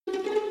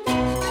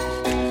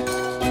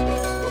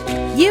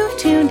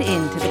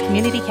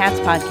Community Cats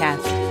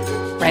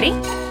podcast. Ready?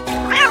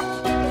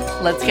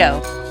 Let's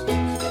go.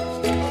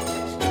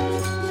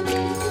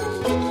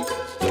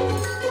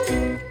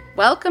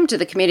 Welcome to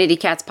the Community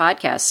Cats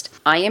podcast.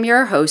 I am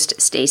your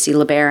host, Stacy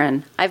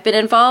LeBaron. I've been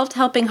involved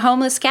helping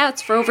homeless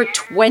cats for over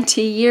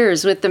 20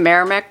 years with the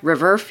Merrimack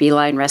River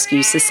Feline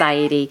Rescue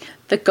Society.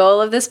 The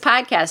goal of this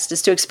podcast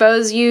is to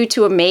expose you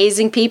to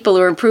amazing people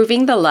who are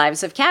improving the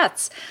lives of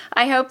cats.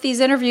 I hope these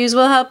interviews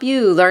will help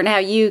you learn how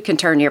you can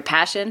turn your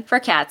passion for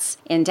cats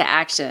into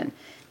action.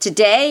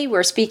 Today,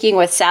 we're speaking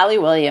with Sally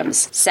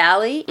Williams.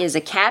 Sally is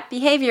a cat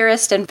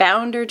behaviorist and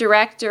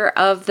founder-director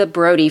of the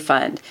Brodie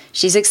Fund.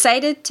 She's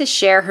excited to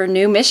share her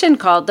new mission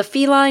called the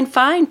Feline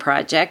Fine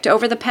Project.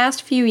 Over the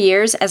past few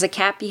years as a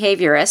cat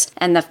behaviorist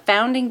and the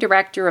founding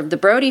director of the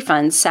Brodie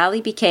Fund, Sally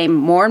became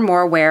more and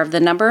more aware of the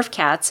number of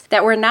cats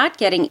that were not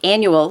getting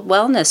annual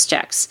wellness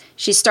checks.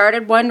 She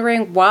started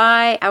wondering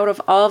why, out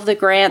of all of the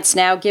grants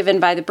now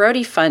given by the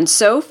Brodie Fund,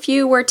 so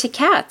few were to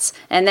cats.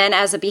 And then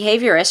as a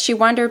behaviorist, she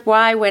wondered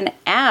why, when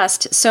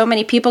asked, so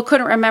many people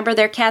couldn't remember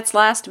their cat's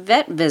last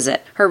vet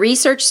visit. Her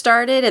research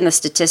started and the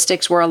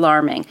statistics were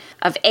alarming.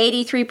 Of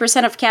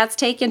 83% of cats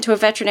taken to a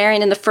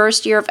veterinarian in the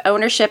first year of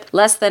ownership,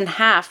 less than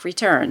half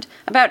returned.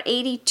 About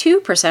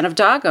 82% of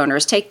dog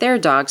owners take their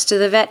dogs to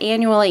the vet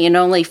annually, and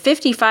only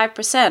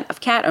 55%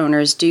 of cat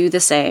owners do the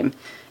same.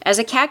 As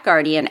a cat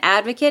guardian,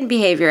 advocate, and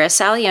behaviorist,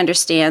 Sally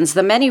understands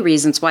the many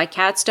reasons why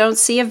cats don't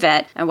see a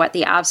vet and what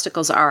the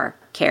obstacles are.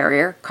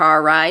 Carrier,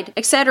 car ride,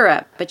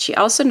 etc. But she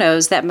also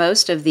knows that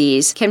most of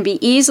these can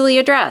be easily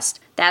addressed.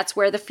 That's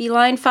where the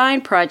Feline Fine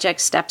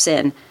Project steps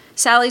in.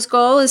 Sally's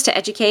goal is to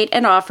educate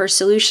and offer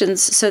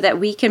solutions so that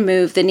we can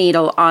move the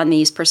needle on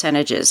these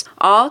percentages.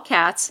 All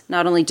cats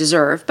not only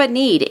deserve, but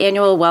need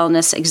annual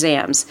wellness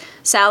exams.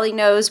 Sally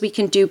knows we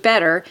can do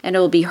better, and it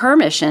will be her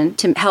mission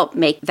to help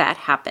make that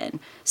happen.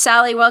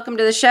 Sally, welcome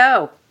to the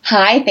show.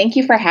 Hi, thank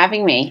you for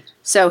having me.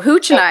 So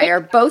Hooch and I are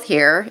both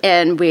here,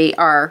 and we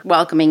are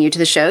welcoming you to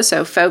the show.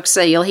 So folks,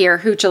 you'll hear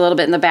Hooch a little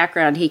bit in the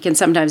background. He can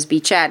sometimes be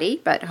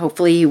chatty, but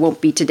hopefully he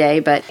won't be today.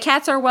 But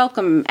cats are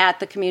welcome at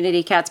the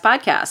Community Cats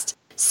podcast.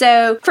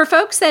 So for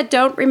folks that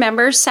don't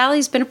remember,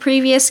 Sally's been a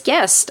previous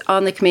guest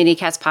on the Community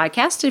Cats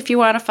podcast. If you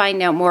want to find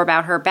out more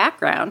about her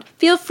background,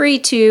 feel free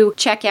to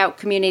check out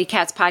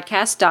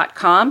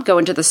communitycatspodcast.com, go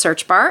into the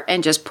search bar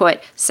and just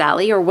put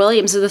Sally or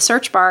Williams in the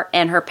search bar,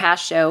 and her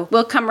past show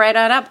will come right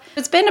on up.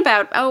 It's been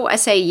about,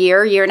 a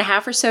year and a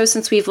half or so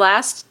since we've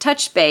last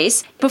touched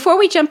base. Before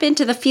we jump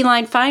into the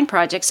Feline Fine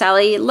Project,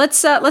 Sally,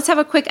 let's have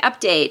a quick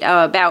update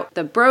about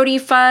the Brodie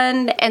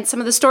Fund and some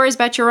of the stories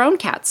about your own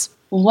cats.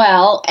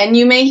 Well, and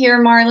you may hear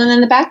Marlin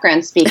in the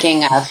background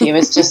speaking of. He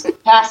was just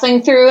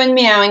passing through and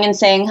meowing and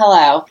saying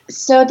hello.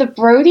 So the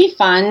Brodie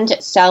Fund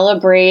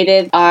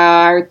celebrated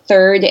our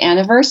third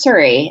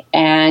anniversary.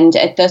 And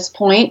at this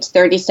point,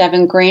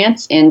 37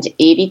 grants and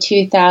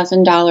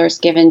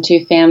 $82,000 given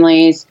to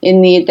families in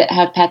need that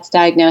have pets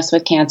diagnosed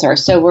with cancer.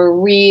 So we're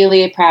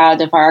really proud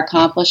of our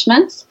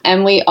accomplishments.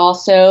 And we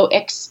also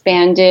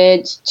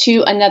expanded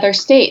to another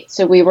state.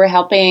 So we were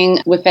helping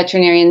with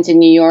veterinarians in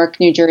New York,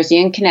 New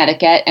Jersey, and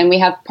Connecticut. And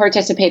we have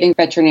participating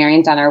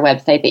veterinarians on our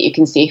website that you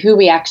can see who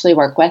we actually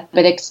work with,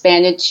 but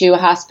expanded to a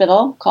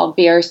hospital called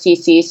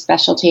VRCC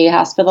Specialty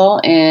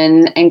Hospital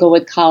in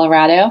Englewood,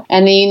 Colorado.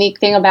 And the unique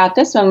thing about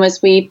this one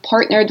was we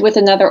partnered with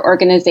another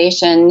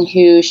organization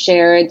who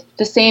shared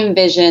the same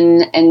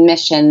vision and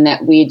mission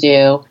that we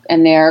do,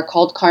 and they're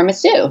called Karma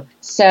Sue.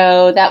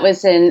 So that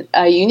was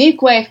a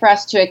unique way for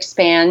us to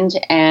expand,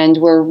 and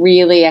we're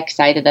really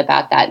excited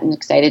about that and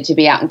excited to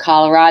be out in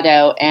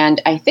Colorado.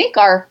 And I think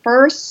our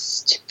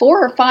first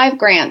 4 or 5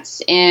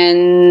 grants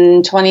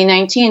in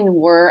 2019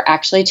 were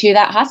actually to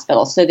that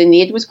hospital. So the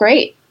need was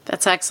great.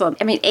 That's excellent.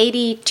 I mean,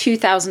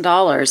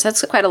 $82,000,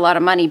 that's quite a lot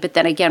of money. But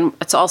then again,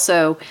 it's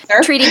also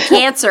treating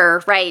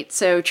cancer, right?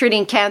 So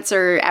treating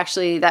cancer,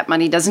 actually, that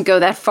money doesn't go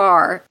that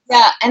far.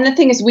 Yeah, and the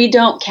thing is, we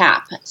don't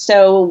cap.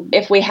 So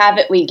if we have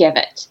it, we give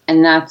it.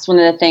 And that's one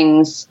of the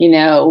things,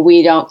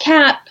 we don't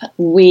cap.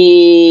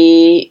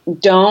 We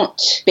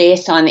don't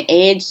base on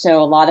age. So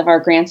a lot of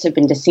our grants have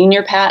been to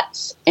senior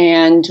pets.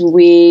 And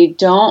we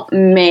don't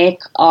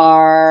make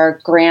our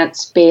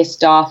grants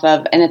based off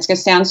of, and it's going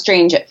to sound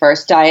strange at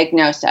first,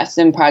 diagnosis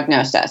and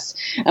prognosis.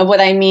 And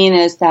what I mean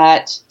is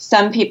that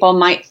some people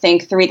might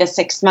think 3 to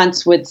 6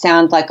 months would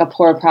sound like a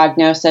poor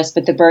prognosis,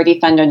 but the Brodie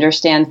Fund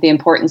understands the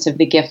importance of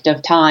the gift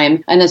of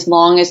time. And as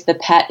long as the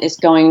pet is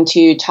going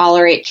to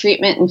tolerate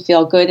treatment and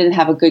feel good and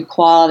have a good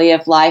quality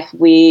of life,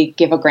 we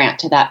give a grant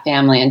to that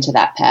family and to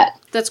that pet.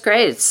 That's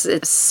great.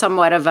 It's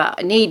somewhat of a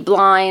need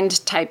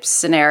blind type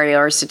scenario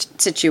or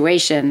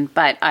situation,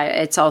 but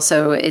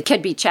it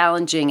could be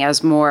challenging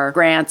as more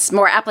grants,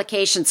 more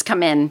applications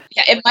come in.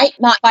 Yeah, it might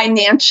not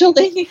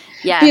financially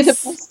be the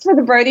best for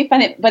the Brodie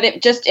Fund, but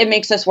it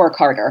makes us work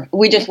harder.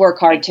 We just work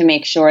hard to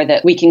make sure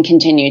that we can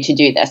continue to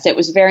do this. It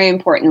was very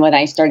important when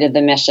I started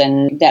the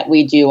mission that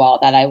we do all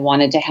that. I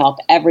wanted to help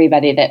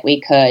everybody that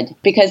we could,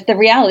 because the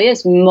reality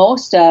is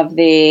most of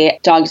the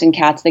dogs and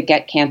cats that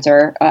get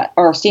cancer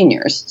are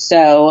seniors. So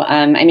So,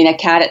 a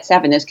cat at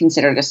 7 is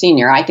considered a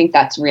senior. I think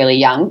that's really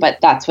young, but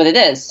that's what it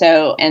is.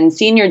 So, and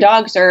senior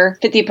dogs are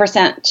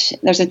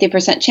 50%, there's a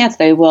 50% chance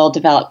they will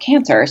develop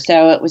cancer.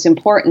 So it was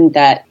important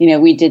that,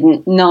 we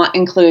didn't not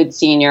include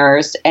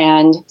seniors.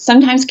 And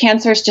sometimes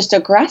cancer is just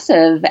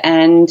aggressive,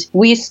 and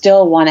we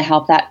still want to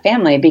help that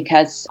family,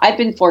 because I've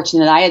been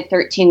fortunate. I had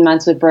 13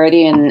 months with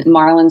Brodie, and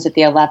Marlin's at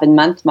the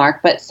 11-month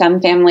mark, but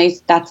some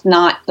families, that's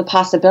not the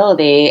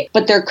possibility.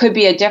 But there could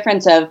be a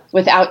difference of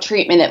without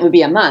treatment, it would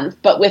be a month,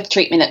 but with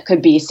treatment, it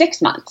could be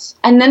 6 months.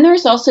 And then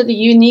there's also the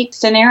unique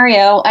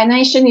scenario, and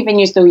I shouldn't even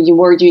use the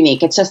word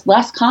unique, it's just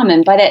less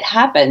common, but it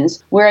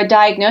happens, where a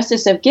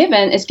diagnosis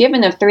is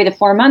given of 3 to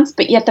 4 months,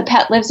 but yet the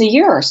pet lives a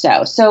year or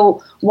so.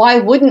 So why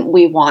wouldn't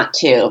we want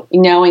to,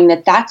 knowing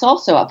that that's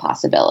also a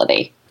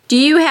possibility? Do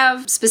you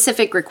have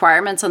specific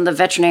requirements on the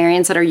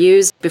veterinarians that are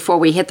used? Before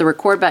we hit the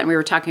record button, we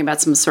were talking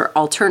about some sort of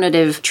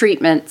alternative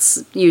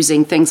treatments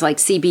using things like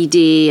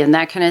CBD and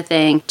that kind of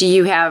thing. Do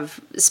you have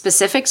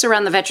specifics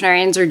around the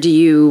veterinarians, or do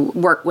you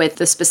work with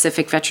the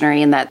specific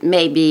veterinarian that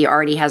maybe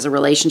already has a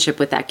relationship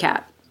with that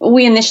cat?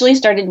 We initially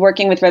started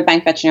working with Red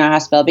Bank Veterinary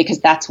Hospital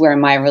because that's where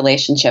my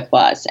relationship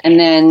was. And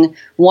then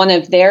one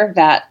of their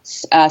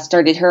vets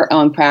started her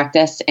own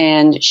practice,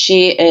 and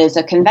she is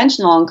a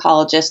conventional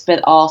oncologist,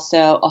 but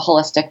also a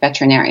holistic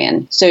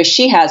veterinarian. So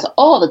she has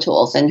all the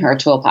tools in her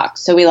toolbox.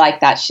 So we like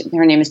that.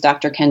 Her name is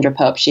Dr. Kendra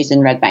Pope. She's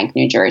in Red Bank,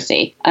 New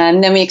Jersey.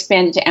 And then we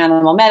expanded to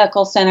Animal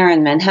Medical Center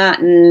in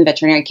Manhattan,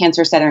 Veterinary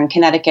Cancer Center in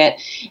Connecticut.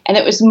 And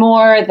it was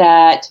more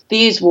that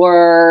these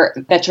were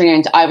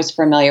veterinarians I was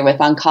familiar with,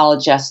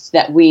 oncologists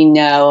that we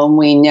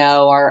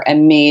know are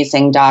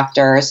amazing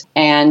doctors.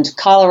 And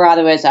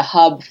Colorado is a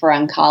hub for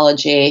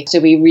oncology.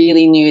 So we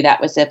really knew that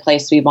was a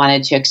place we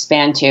wanted to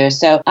expand to.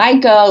 So I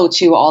go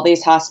to all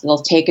these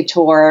hospitals, take a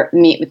tour,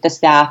 meet with the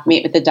staff,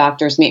 meet with the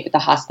doctors, meet with the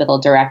hospital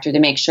director to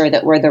make sure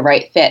that we're the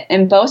right fit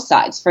in both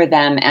sides for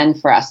them and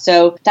for us.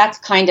 So that's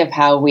kind of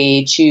how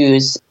we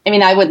choose.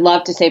 I would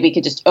love to say we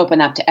could just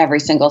open up to every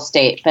single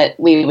state, but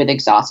we would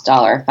exhaust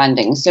all our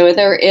funding. So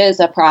there is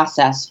a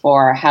process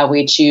for how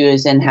we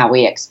choose and how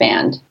we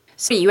expand.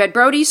 So you had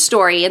Brodie's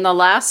story in the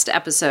last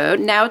episode.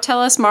 Now tell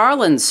us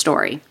Marlin's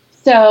story.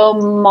 So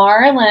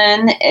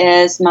Marlin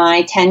is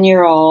my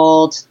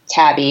 10-year-old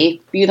Tabby,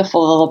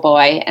 beautiful little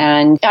boy.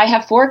 And I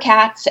have 4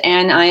 cats,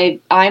 and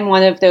I'm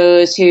one of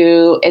those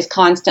who is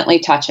constantly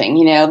touching,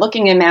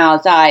 looking in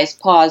mouths, eyes,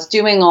 paws,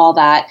 doing all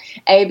that.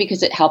 A,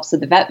 because it helps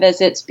with the vet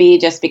visits. B,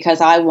 just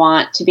because I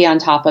want to be on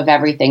top of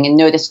everything and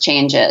notice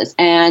changes.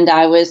 And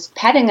I was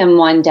petting him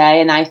one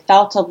day, and I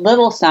felt a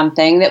little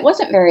something that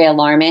wasn't very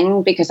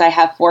alarming because I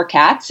have 4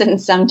 cats,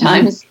 and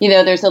sometimes,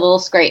 there's a little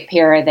scrape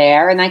here or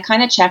there. And I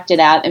kind of checked it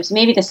out. It was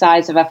maybe the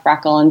size of a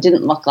freckle and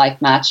didn't look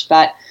like much,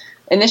 but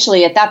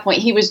initially, at that point,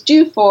 he was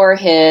due for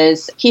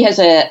he has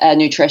a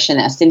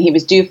nutritionist, and he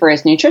was due for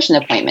his nutrition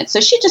appointment.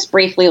 So she just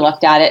briefly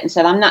looked at it and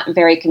said, I'm not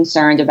very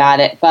concerned about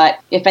it, but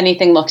if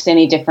anything looks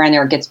any different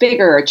or gets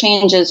bigger or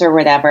changes or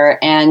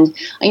whatever. And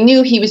I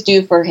knew he was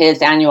due for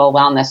his annual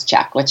wellness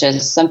check, which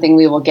is something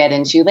we will get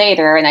into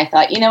later. And I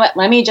thought, you know what,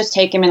 let me just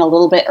take him in a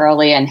little bit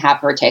early and have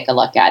her take a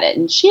look at it.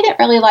 And she didn't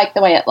really like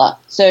the way it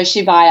looked. So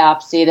she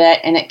biopsied it,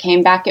 and it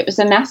came back, it was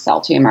a mast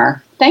cell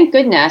tumor. Thank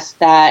goodness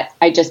that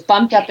I just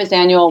bumped up his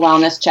annual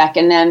wellness check.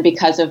 And then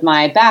because of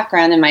my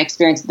background and my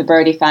experience at the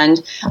Brodie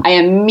Fund, I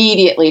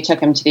immediately took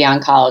him to the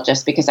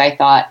oncologist because I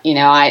thought,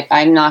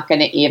 I'm not going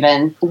to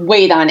even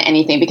wait on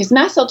anything, because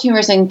mast cell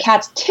tumors in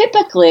cats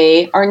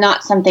typically are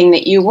not something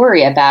that you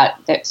worry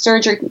about. That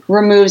surgery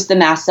removes the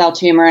mast cell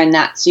tumor, and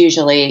that's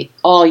usually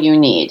all you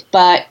need.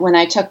 But when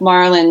I took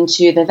Marlin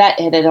to the vet,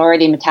 it had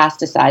already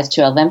metastasized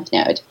to a lymph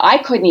node. I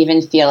couldn't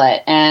even feel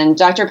it. And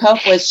Dr.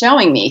 Pope was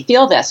showing me,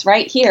 feel this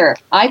right here.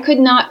 I could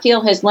not feel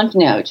his lymph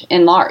node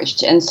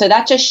enlarged. And so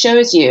that just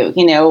shows you,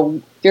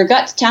 your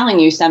gut's telling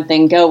you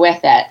something, go with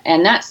it.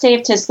 And that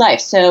saved his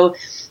life. So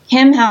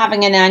him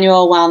having an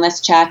annual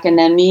wellness check and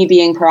then me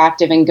being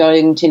proactive and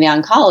going to the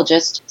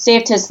oncologist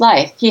saved his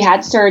life. He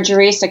had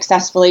surgery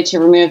successfully to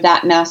remove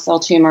that mast cell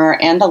tumor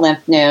and the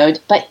lymph node.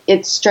 But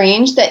it's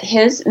strange that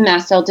his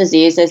mast cell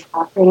disease is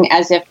acting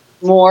as if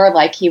more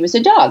like he was a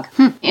dog.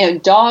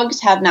 Dogs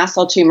have mast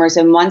cell tumors,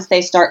 and once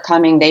they start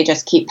coming, they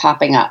just keep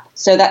popping up.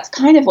 So that's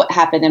kind of what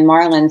happened in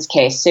Marlin's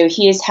case. So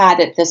he's had,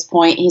 at this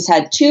point, he's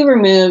had 2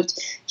 removed.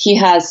 He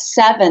has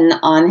 7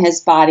 on his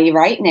body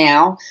right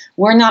now.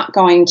 We're not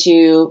going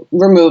to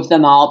remove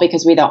them all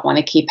because we don't want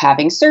to keep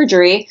having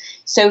surgery.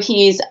 So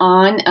he's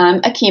on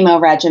a chemo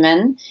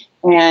regimen,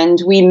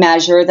 and we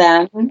measure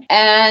them.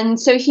 And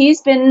so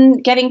he's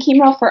been getting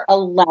chemo for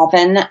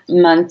 11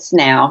 months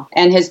now.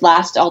 And his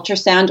last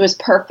ultrasound was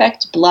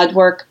perfect, blood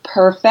work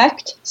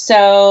perfect.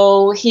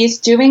 So he's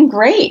doing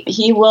great.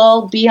 He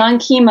will be on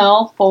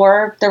chemo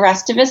for the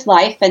rest of his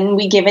life, and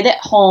we give it at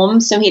home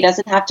so he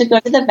doesn't have to go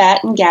to the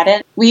vet and get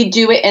it. We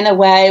do it in a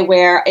way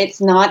where it's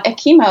not a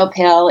chemo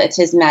pill, it's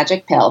his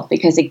magic pill,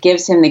 because it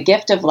gives him the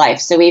gift of life.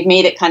 So we've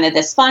made it kind of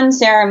this fun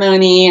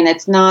ceremony, and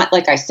it's not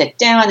like I sit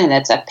down and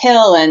it's a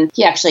pill and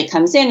he actually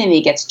comes in and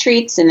he gets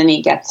treats and then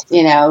he gets,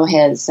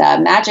 his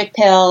magic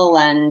pill.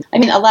 And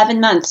 11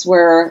 months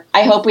where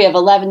I hope we have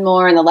 11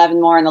 more and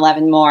 11 more and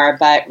 11 more.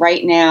 But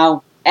right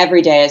now,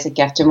 every day is a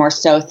gift and we're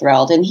so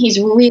thrilled. And he's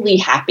really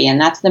happy. And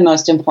that's the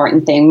most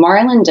important thing.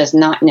 Marlon does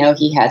not know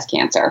he has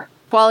cancer.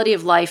 Quality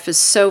of life is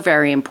so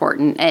very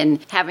important,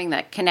 and having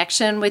that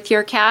connection with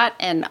your cat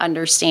and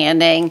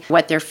understanding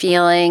what they're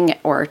feeling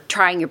or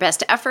trying your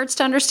best efforts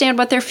to understand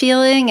what they're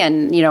feeling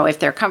and, if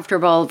they're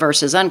comfortable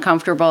versus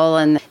uncomfortable.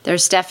 And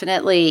there's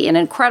definitely an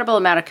incredible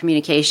amount of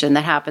communication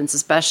that happens,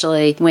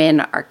 especially when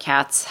our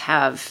cats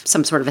have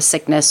some sort of a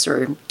sickness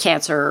or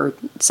cancer or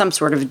some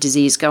sort of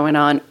disease going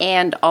on,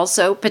 and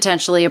also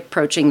potentially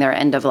approaching their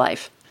end of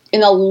life.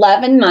 In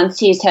 11 months,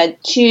 he's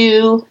had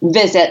 2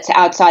 visits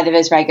outside of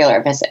his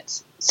regular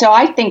visits. So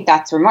I think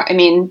that's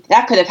remarkable.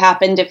 That could have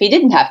happened if he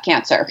didn't have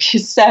cancer.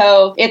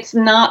 So it's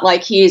not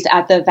like he's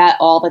at the vet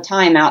all the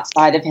time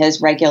outside of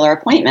his regular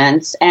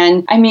appointments.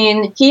 And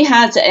he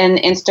has an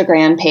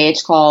Instagram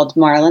page called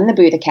Marlon the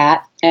Buddha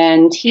Cat.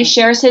 And he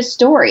shares his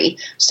story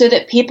so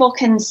that people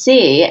can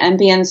see and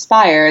be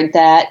inspired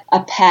that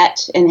a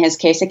pet, in his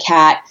case a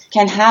cat,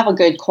 can have a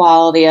good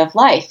quality of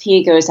life.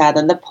 He goes out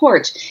on the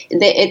porch.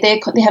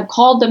 They have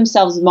called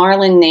themselves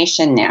Marlon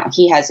Nation now.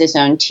 He has his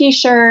own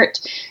T-shirt.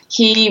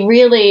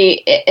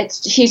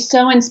 He's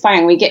so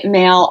inspiring. We get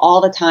mail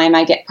all the time.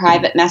 I get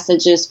private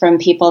messages from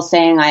people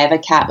saying, I have a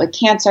cat with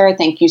cancer.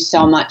 Thank you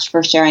so much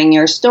for sharing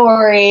your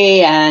story.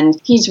 And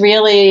he's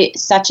really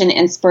such an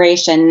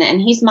inspiration.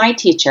 And he's my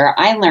teacher.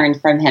 I learned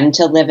from him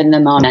to live in the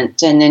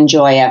moment and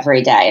enjoy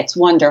every day. It's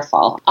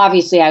wonderful.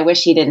 Obviously, I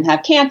wish he didn't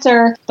have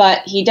cancer,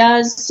 but he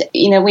does.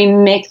 We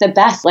make the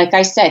best. Like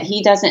I said,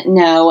 he doesn't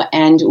know,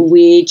 and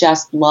we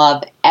just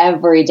love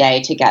every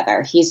day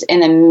together. He's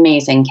an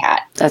amazing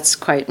cat. That's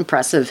quite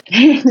impressive.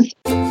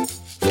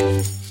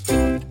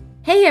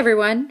 Hey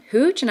everyone,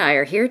 Hooch and I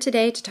are here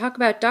today to talk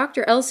about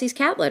Dr. Elsie's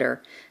cat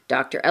litter.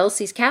 Dr.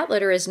 Elsie's cat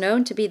litter is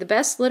known to be the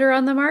best litter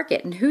on the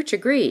market, and Hooch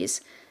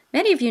agrees.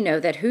 Many of you know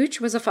that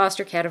Hooch was a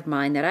foster cat of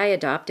mine that I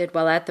adopted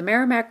while at the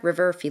Merrimack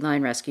River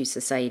Feline Rescue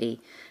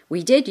Society.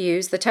 We did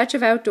use the Touch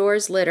of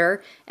Outdoors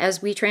litter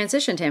as we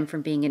transitioned him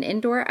from being an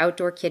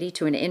indoor-outdoor kitty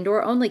to an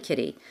indoor-only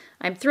kitty.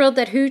 I'm thrilled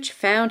that Hooch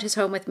found his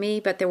home with me,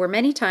 but there were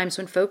many times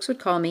when folks would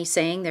call me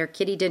saying their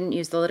kitty didn't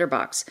use the litter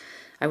box.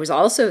 I was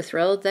also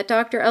thrilled that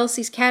Dr.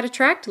 Elsie's Cat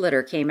Attract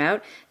litter came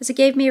out, as it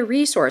gave me a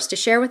resource to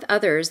share with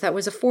others that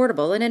was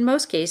affordable and in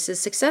most cases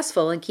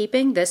successful in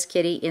keeping this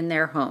kitty in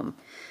their home.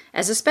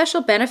 As a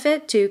special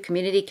benefit to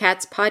Community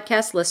Cats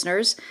podcast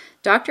listeners,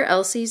 Dr.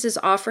 Elsie's is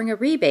offering a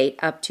rebate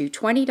up to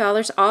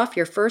 $20 off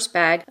your first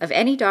bag of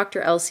any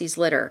Dr. Elsie's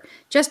litter.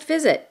 Just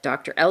visit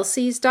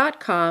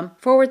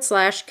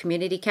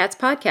drelsies.com/Community Cats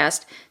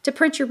podcast to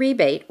print your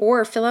rebate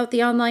or fill out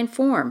the online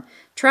form.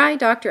 Try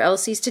Dr.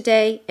 Elsie's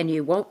today and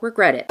you won't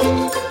regret it.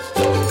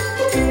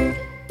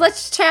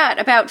 Let's chat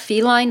about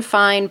Feline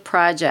Find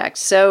Project.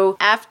 So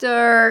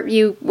after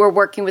you were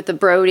working with the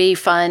Brodie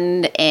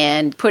Fund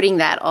and putting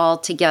that all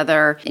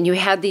together, and you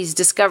had these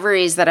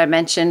discoveries that I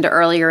mentioned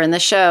earlier in the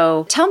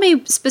show, tell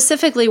me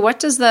specifically, what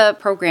does the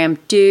program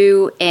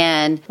do,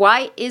 and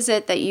why is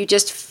it that you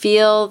just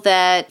feel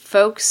that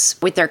folks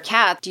with their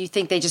cats, do you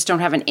think they just don't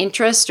have an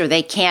interest or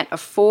they can't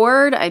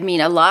afford? A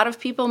lot of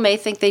people may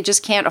think they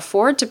just can't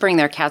afford to bring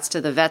their cats to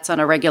the vets on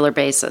a regular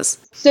basis.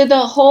 So the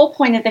whole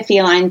point of the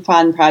Feline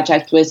Fund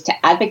Project was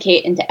to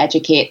advocate and to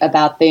educate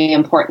about the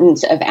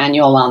importance of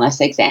annual wellness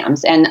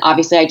exams. And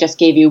obviously, I just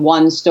gave you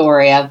one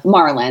story of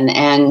Marlon,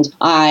 and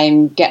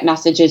I get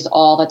messages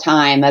all the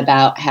time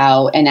about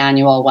how an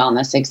annual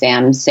wellness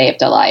exam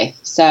saved a life.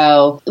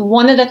 So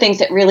one of the things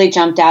that really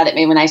jumped out at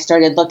me when I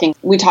started looking,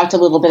 we talked a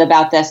little bit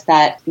about this,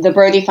 that the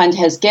Brodie Fund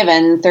has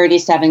given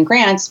 37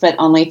 grants, but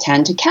only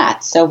 10 to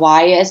cats. So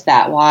why is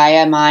that? Why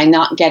am I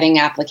not getting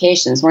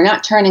applications? We're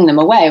not turning them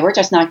away. We're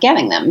just not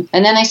getting them.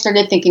 And then I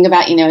started thinking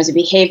about, as a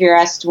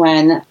behaviorist,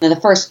 when the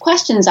first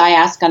questions I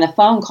ask on a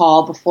phone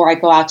call before I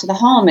go out to the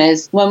home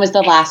is, when was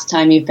the last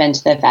time you've been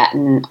to the vet?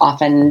 And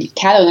often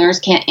cat owners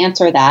can't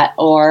answer that,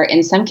 or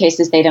in some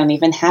cases, they don't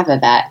even have a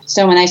vet.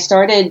 So when I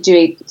started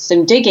doing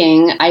some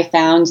digging, I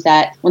found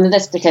that one of the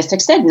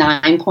statistics said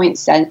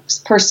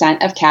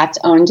 9.6% of cats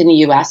owned in the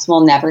U.S.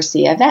 will never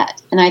see a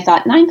vet. And I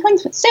thought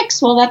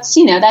 9.6, well, that's,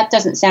 that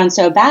doesn't sound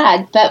so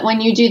bad. But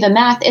when you do the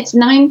math, it's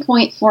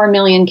 9.4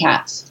 million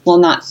cats will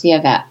not see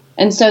a vet.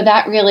 And so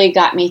that really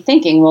got me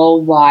thinking,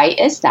 well, why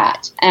is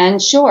that?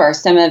 And sure,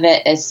 some of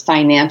it is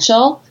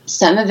financial.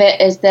 Some of it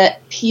is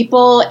that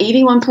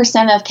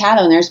 81% of cat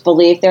owners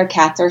believe their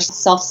cats are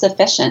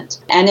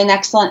self-sufficient and in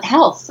excellent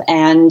health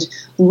and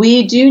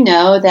We do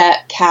know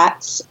that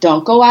cats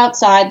don't go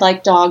outside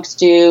like dogs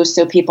do,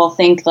 so people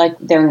think like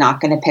they're not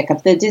going to pick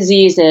up the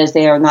diseases.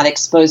 They are not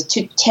exposed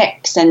to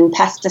ticks and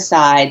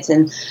pesticides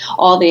and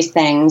all these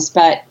things.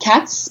 But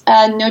cats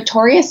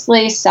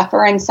notoriously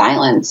suffer in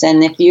silence.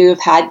 And if you've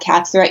had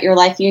cats throughout your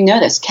life, you know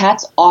this.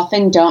 Cats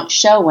often don't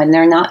show when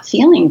they're not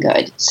feeling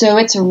good. So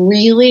it's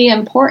really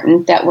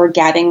important that we're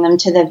getting them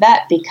to the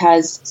vet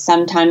because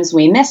sometimes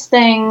we miss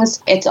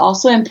things. It's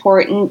also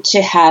important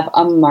to have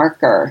a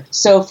marker.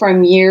 So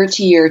from year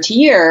to year to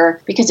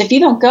year, because if you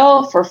don't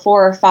go for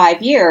 4 or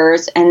 5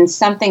 years and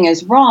something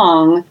is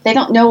wrong, they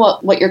don't know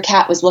what your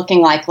cat was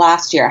looking like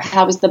last year.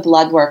 How was the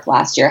blood work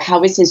last year?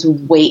 How was his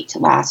weight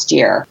last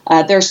year?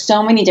 There's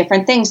so many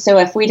different things. So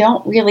if we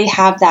don't really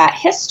have that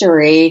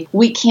history,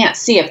 we can't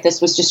see if this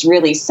was just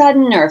really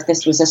sudden or if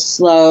this was a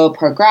slow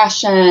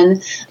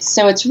progression.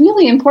 So it's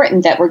really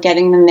important that we're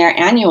getting them there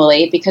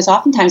annually because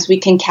oftentimes we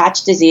can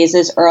catch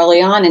diseases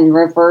early on and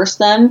reverse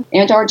them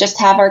and or just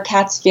have our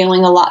cats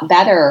feeling a lot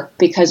better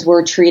because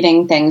we're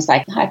treating things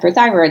like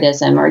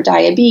hyperthyroidism or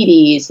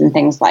diabetes and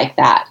things like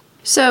that.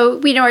 So,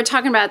 we're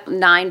talking about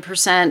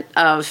 9%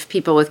 of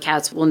people with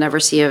cats will never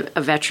see a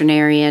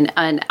veterinarian.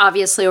 And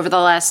obviously, over the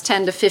last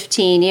 10 to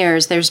 15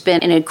 years, there's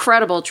been an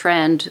incredible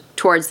trend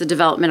towards the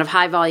development of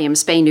high-volume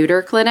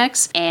spay-neuter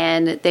clinics.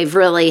 And they've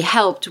really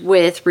helped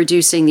with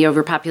reducing the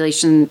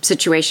overpopulation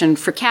situation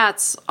for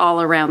cats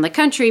all around the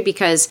country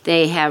because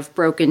they have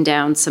broken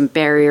down some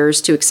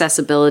barriers to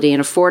accessibility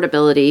and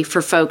affordability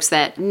for folks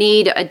that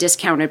need a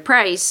discounted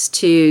price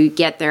to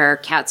get their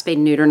cat spayed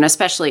and neutered, and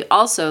especially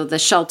also the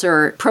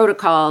shelter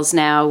protocols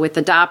now with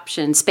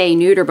adoption, spay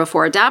neuter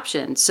before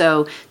adoption.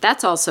 So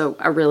that's also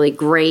a really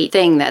great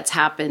thing that's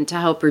happened to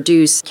help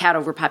reduce cat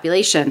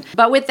overpopulation.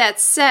 But with that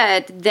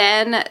said, then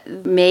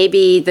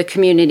maybe the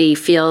community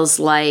feels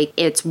like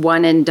it's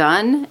one and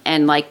done.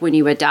 And like when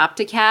you adopt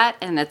a cat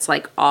and it's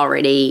like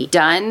already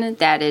done,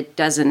 that it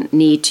doesn't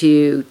need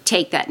to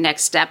take that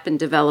next step and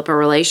develop a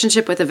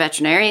relationship with a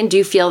veterinarian. Do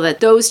you feel that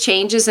those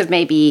changes have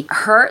maybe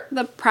hurt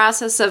the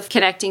process of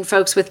connecting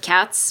folks with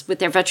cats with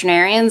their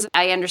veterinarians?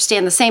 I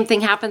understand the same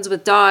thing happens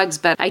with dogs,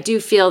 but I do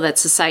feel that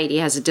society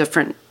has a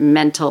different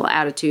mental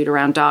attitude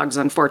around dogs,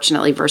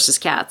 unfortunately, versus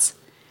cats.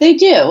 They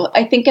do.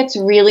 I think it's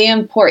really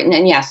important.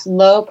 And yes,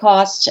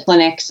 low-cost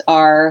clinics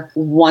are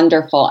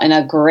wonderful and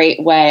a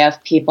great way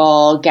of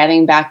people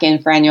getting back in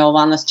for annual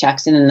wellness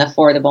checks in an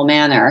affordable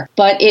manner.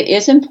 But it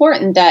is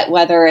important that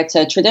whether it's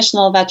a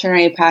traditional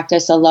veterinary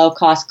practice, a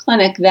low-cost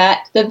clinic,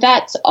 that the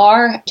vets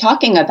are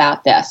talking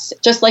about this.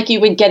 Just like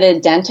you would get a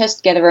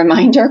dentist, get a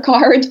reminder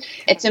card,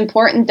 it's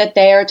important that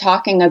they are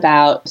talking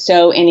about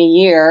so in a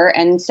year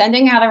and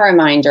sending out a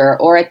reminder,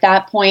 or at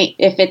that point,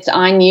 if it's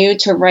on you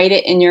to write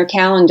it in your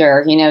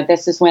calendar,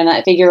 this is when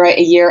I figure out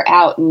a year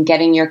out and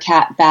getting your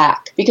cat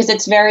back. Because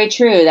it's very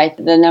true that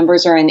the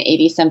numbers are in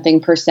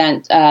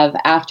 80-something% of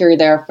after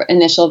their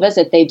initial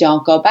visit, they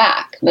don't go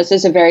back. This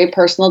is a very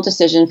personal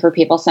decision for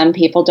people. Some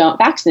people don't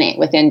vaccinate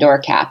with indoor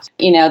cats.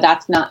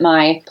 That's not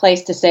my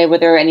place to say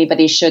whether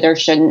anybody should or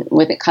shouldn't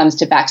when it comes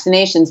to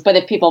vaccinations. But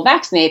if people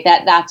vaccinate,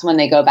 that's when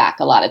they go back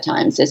a lot of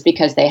times, is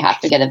because they have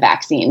to get a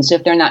vaccine. So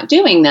if they're not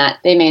doing that,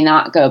 they may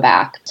not go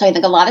back. So I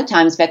think a lot of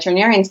times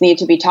veterinarians need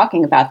to be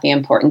talking about the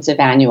importance of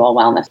annual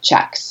wellness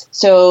checks.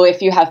 So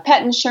if you have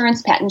pet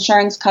insurance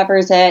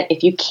covers it.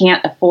 If you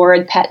can't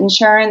afford pet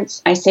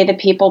insurance, I say to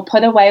people,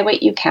 put away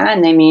what you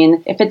can. I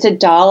mean, if it's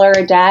 $1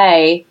 a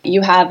day,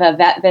 you have a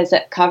vet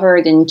visit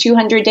covered in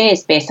 200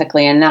 days,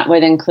 basically, and that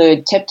would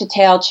include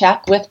tip-to-tail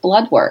check with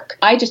blood work.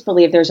 I just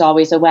believe there's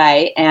always a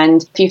way,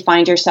 and if you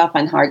find yourself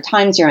on hard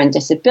times, you're on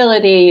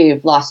disability,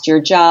 you've lost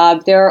your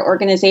job, there are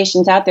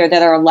organizations out there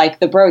that are like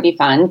the Brodie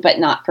Fund, but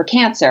not for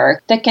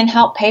cancer, that can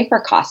help pay for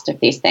cost of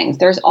these things.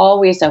 There's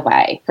always a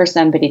way for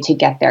somebody to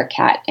get their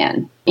cat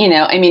in.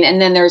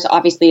 And then there's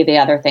obviously the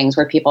other things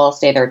where people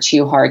say they're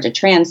too hard to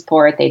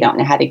transport, they don't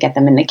know how to get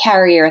them in the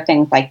carrier,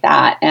 things like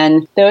that.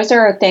 And those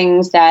are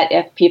things that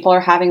if people are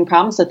having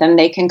problems with them,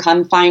 they can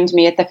come find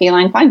me at the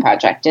Feline Fine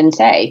Project and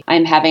say,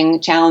 I'm having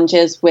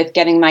challenges with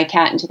getting my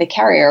cat into the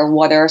carrier.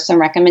 What are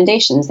some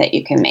recommendations that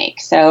you can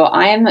make? So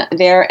I'm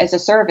there as a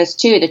service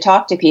too, to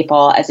talk to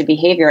people as a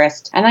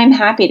behaviorist, and I'm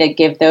happy to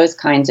give those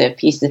kinds of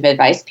pieces of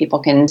advice. People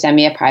can send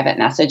me a private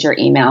message or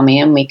email me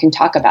and we can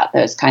talk about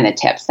those kind of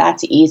tips.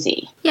 That's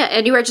easy. Yeah,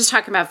 and you were just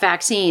talking about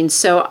vaccines.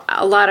 So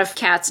a lot of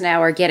cats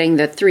now are getting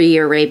the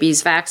 3-year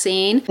rabies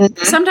vaccine.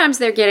 Mm-hmm. Sometimes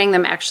they're getting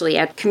them actually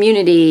at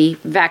community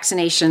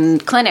vaccination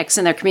clinics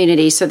in their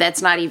community. So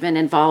that's not even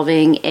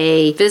involving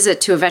a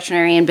visit to a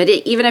veterinarian. But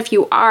even if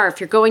you're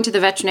going to the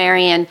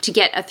veterinarian to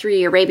get a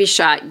 3-year rabies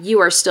shot, you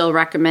are still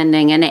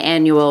recommending an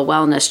annual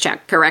wellness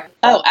check, correct?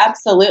 Oh,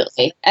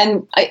 absolutely.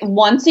 And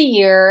once a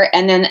year.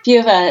 And then if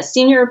you have a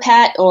senior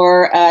pet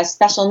or a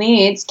special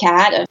needs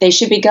cat, they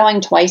should be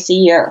going twice a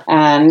year.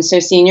 So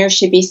seniors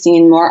should be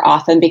seen more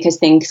often because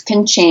things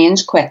can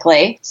change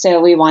quickly.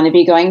 So we want to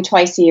be going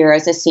twice a year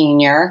as a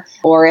senior,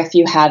 or if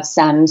you have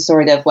some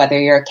sort of, whether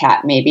you're a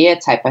cat, maybe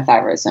it's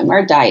hypothyroidism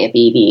or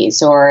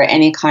diabetes or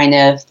any kind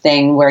of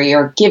thing where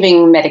you're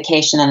giving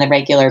medication on a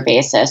regular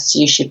basis,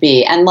 you should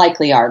be and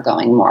likely are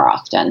going more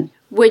often.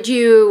 Would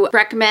you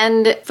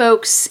recommend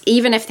folks,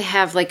 even if they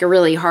have like a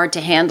really hard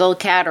to handle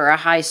cat or a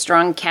high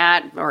strung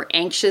cat or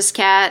anxious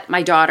cat?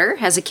 My daughter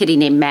has a kitty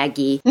named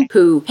Maggie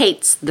who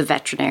hates the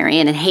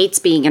veterinarian and hates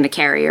being in a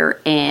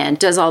carrier and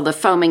does all the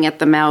foaming at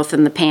the mouth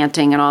and the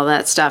panting and all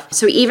that stuff.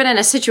 So even in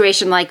a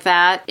situation like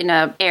that, in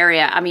an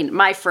area, I mean,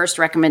 my first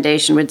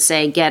recommendation would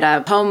say get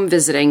a home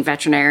visiting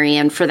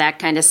veterinarian for that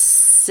kind of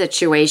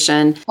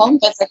situation. Home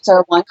visits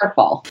are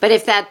wonderful. But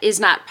if that is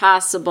not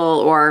possible,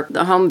 or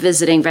the home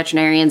visiting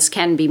veterinarians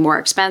can be more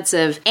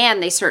expensive,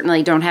 and they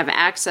certainly don't have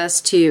access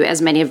to as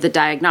many of the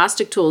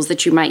diagnostic tools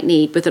that you might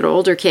need with an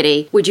older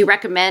kitty, would you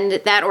recommend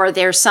that? Or are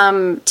there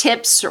some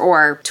tips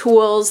or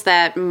tools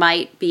that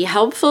might be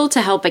helpful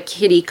to help a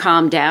kitty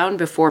calm down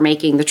before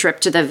making the trip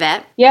to the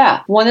vet?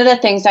 Yeah. One of the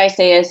things I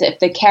say is if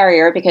the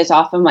carrier, because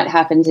often what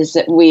happens is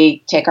that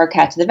we take our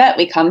cat to the vet,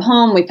 we come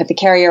home, we put the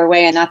carrier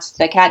away, and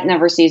the cat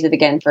never sees it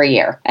again for a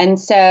year. And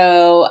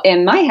so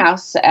in my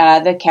house,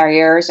 the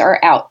carriers are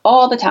out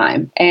all the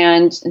time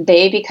and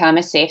they become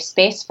a safe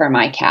space for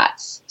my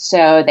cats.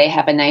 So they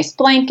have a nice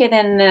blanket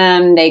in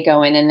them. They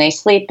go in and they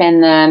sleep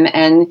in them.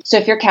 And so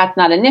if your cat's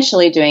not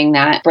initially doing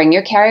that, bring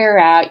your carrier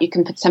out. You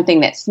can put something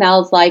that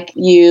smells like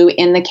you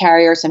in the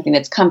carrier, something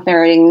that's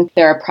comforting.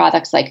 There are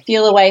products like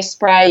Feel Away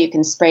spray. You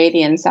can spray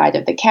the inside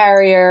of the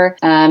carrier.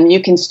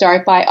 You can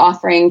start by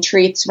offering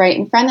treats right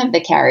in front of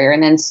the carrier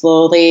and then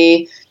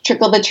slowly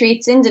trickle the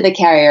treats into the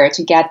carrier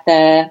to get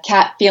the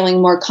cat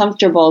feeling more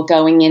comfortable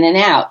going in and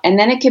out. And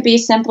then it could be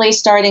simply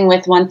starting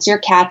with, once your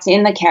cat's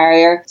in the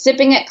carrier,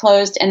 zipping it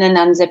closed and then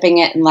unzipping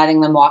it and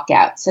letting them walk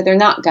out. So they're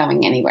not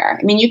going anywhere.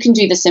 I mean, you can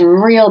do this in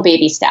real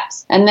baby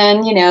steps. And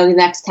then, the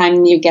next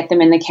time you get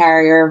them in the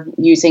carrier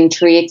using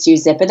treats, you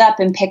zip it up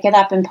and pick it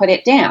up and put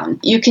it down.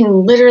 You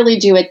can literally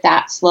do it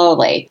that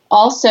slowly.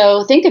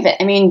 Also, think of it.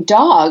 I mean,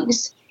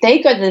 dogs,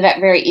 they go to the vet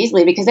very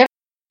easily because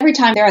every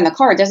time they're in the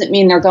car doesn't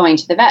mean they're going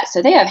to the vet.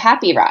 So they have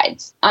happy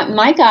rides.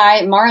 My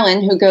guy,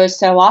 Marlin, who goes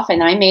so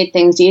often, I made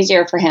things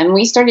easier for him.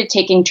 We started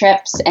taking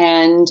trips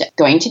and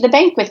going to the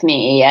bank with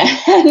me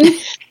and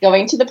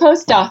going to the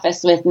post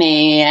office with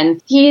me.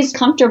 And he's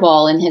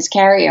comfortable in his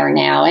carrier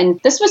now. And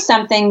this was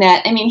something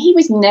that, he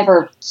was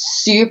never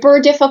super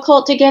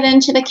difficult to get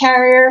into the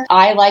carrier.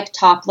 I like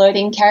top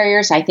loading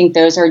carriers. I think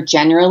those are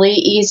generally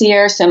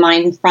easier. So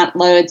mine front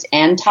loads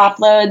and top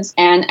loads.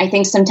 And I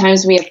think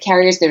sometimes we have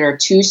carriers that are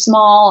too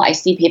small. I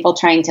see people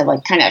trying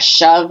to kind of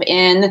shove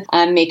in,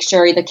 make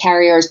sure the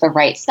carrier is the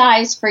right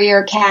size for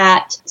your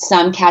cat.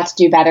 Some cats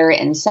do better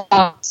in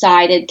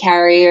soft-sided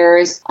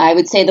carriers. I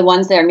would say the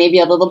ones that are maybe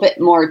a little bit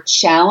more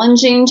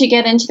challenging to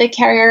get into the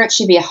carrier, it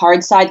should be a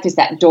hard side because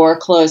that door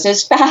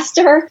closes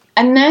faster.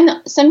 And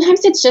then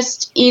sometimes it's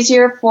just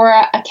easier for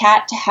a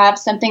cat to have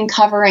something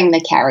covering the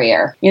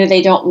carrier.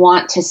 They don't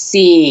want to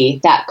see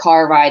that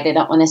car ride. They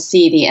don't want to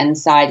see the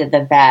inside of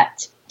the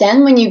vet.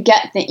 Then when you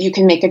get that, you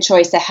can make a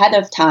choice ahead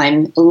of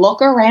time.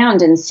 Look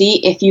around and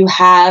see if you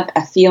have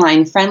a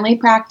feline-friendly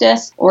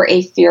practice or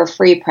a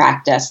fear-free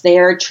practice. They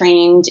are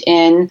trained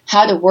in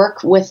how to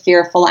work with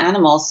fearful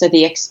animals, so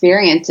the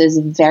experience is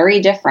very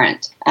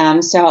different.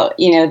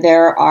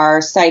 There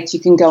are sites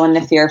you can go on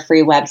the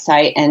Fear-Free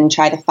website and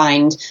try to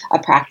find a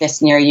practice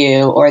near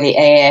you, or the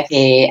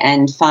AAFE,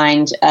 and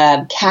find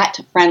a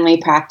cat-friendly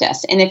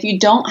practice. And if you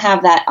don't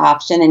have that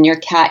option and your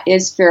cat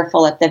is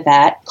fearful at the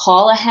vet,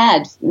 call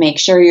ahead. Make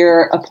sure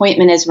your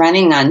appointment is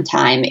running on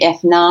time.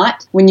 If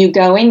not, when you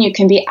go in, you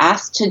can be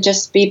asked to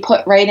just be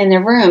put right in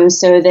a room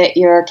so that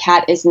your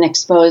cat isn't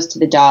exposed to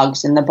the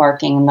dogs and the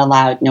barking and the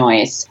loud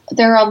noise.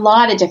 There are a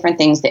lot of different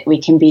things that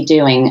we can be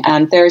doing.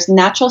 There's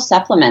natural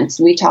supplements.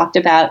 We talked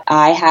about,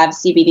 I have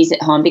CBDs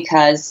at home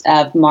because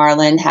of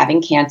Marlin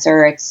having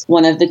cancer. It's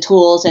one of the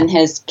tools in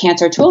his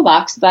cancer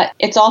toolbox, but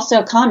it's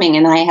also calming.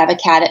 And I have a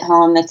cat at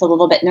home that's a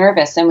little bit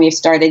nervous, and we've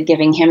started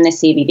giving him the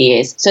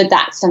CBDs. So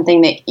that's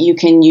something that you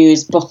can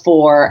use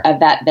before a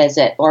vet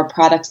visit, or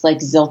products like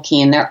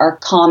Zilkene. There are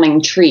calming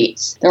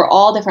treats. They're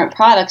all different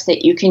products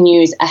that you can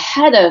use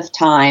ahead of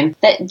time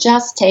that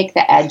just take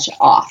the edge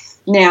off.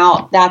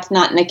 Now, that's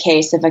not in the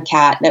case of a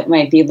cat that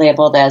might be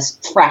labeled as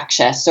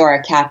fractious, or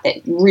a cat that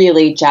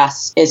really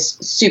just is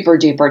super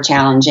duper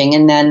challenging.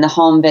 And then the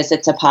home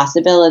visit's a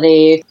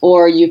possibility,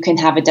 or you can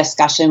have a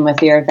discussion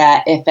with your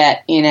vet if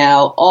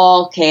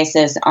all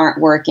cases aren't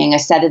working, a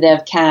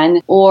sedative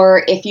can,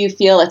 or if you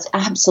feel it's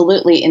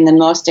absolutely in the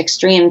most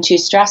extreme too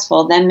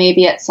stressful, then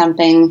maybe it's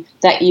something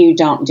that you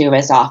don't do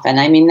as often.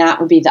 That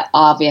would be the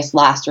obvious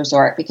last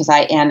resort, because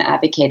I am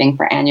advocating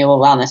for annual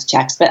wellness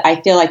checks, but I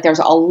feel like there's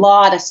a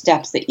lot of steps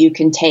steps that you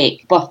can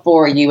take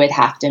before you would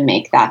have to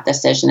make that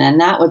decision.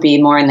 And that would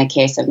be more in the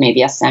case of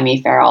maybe a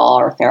semi-feral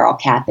or feral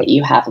cat that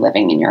you have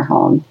living in your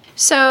home.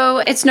 So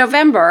it's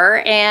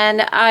November,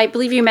 and I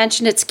believe you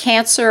mentioned it's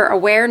Cancer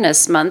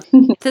Awareness Month.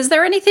 Is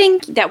there anything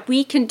that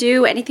we can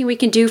do, anything we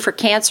can do for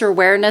Cancer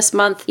Awareness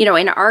Month,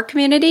 in our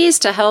communities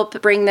to help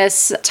bring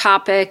this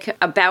topic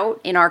about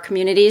in our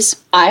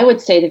communities? I would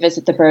say to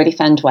visit the Brodie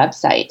Fund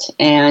website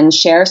and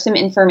share some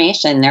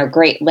information. There are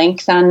great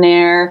links on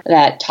there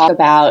that talk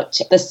about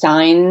the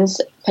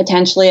signs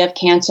potentially of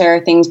cancer,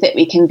 things that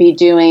we can be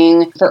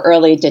doing for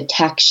early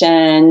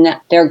detection.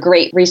 There are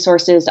great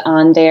resources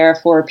on there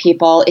for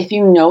people. If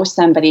you know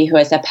somebody who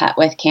has a pet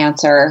with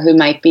cancer who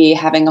might be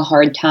having a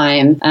hard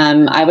time,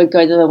 I would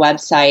go to the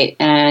website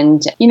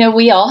and,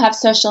 we all have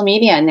social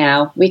media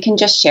now. We can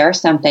just share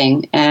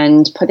something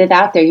and put it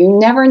out there. You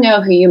never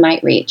know who you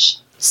might reach.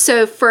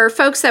 So for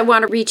folks that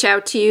want to reach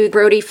out to you,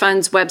 Brodie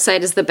Fund's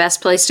website is the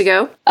best place to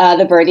go?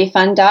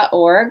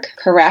 TheBrodieFund.org,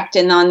 correct.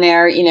 And on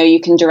there, you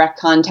can direct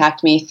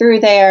contact me through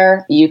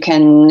there. You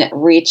can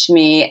reach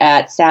me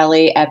at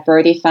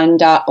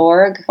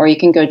Sally@BrodieFund.org, or you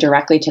can go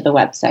directly to the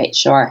website,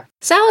 sure.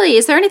 Sally,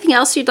 is there anything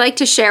else you'd like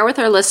to share with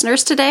our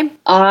listeners today?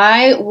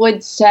 I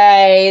would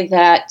say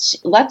that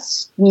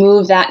let's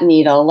move that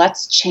needle.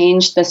 Let's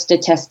change the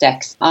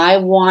statistics. I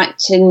want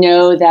to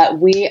know that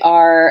we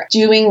are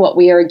doing what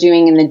we are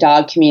doing in the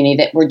dog community,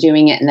 that we're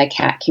doing it in the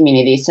cat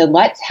community. So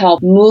let's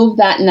help move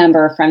that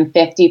number from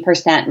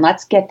 50%.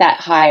 Let's get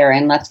that higher,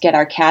 and let's get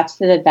our cats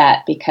to the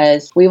vet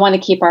because we want to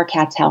keep our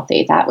cats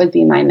healthy. That would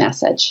be my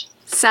message.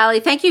 Sally,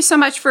 thank you so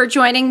much for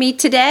joining me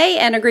today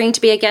and agreeing to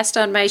be a guest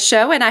on my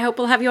show, and I hope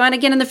we'll have you on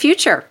again in the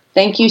future.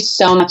 Thank you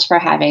so much for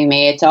having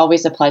me. It's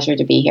always a pleasure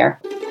to be here.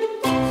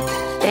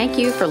 Thank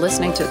you for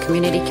listening to the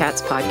Community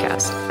Cats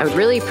podcast. I would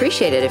really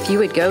appreciate it if you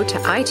would go to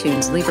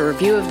iTunes, leave a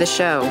review of the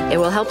show. It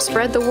will help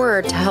spread the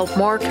word to help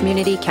more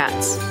community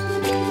cats.